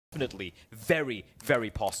definitely very, very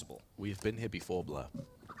possible. We've been here before, Blur.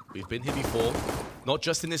 We've been here before, not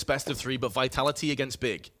just in this best of three, but Vitality against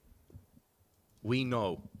Big. We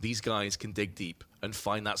know these guys can dig deep and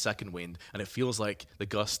find that second wind, and it feels like the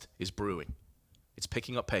gust is brewing. It's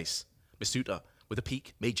picking up pace. Masuta with a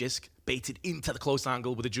peek, Magisk baited into the close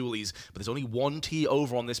angle with the Julies, but there's only one T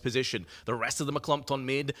over on this position. The rest of them are clumped on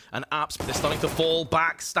mid, and Apps, but they're starting to fall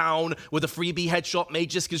back. Stavn with a freebie headshot.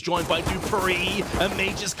 Magisk is joined by Dupree, and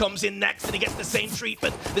Magisk comes in next, and he gets the same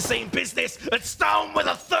treatment, the same business, and Stavn with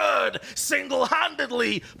a third,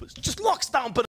 single-handedly, just locks down, but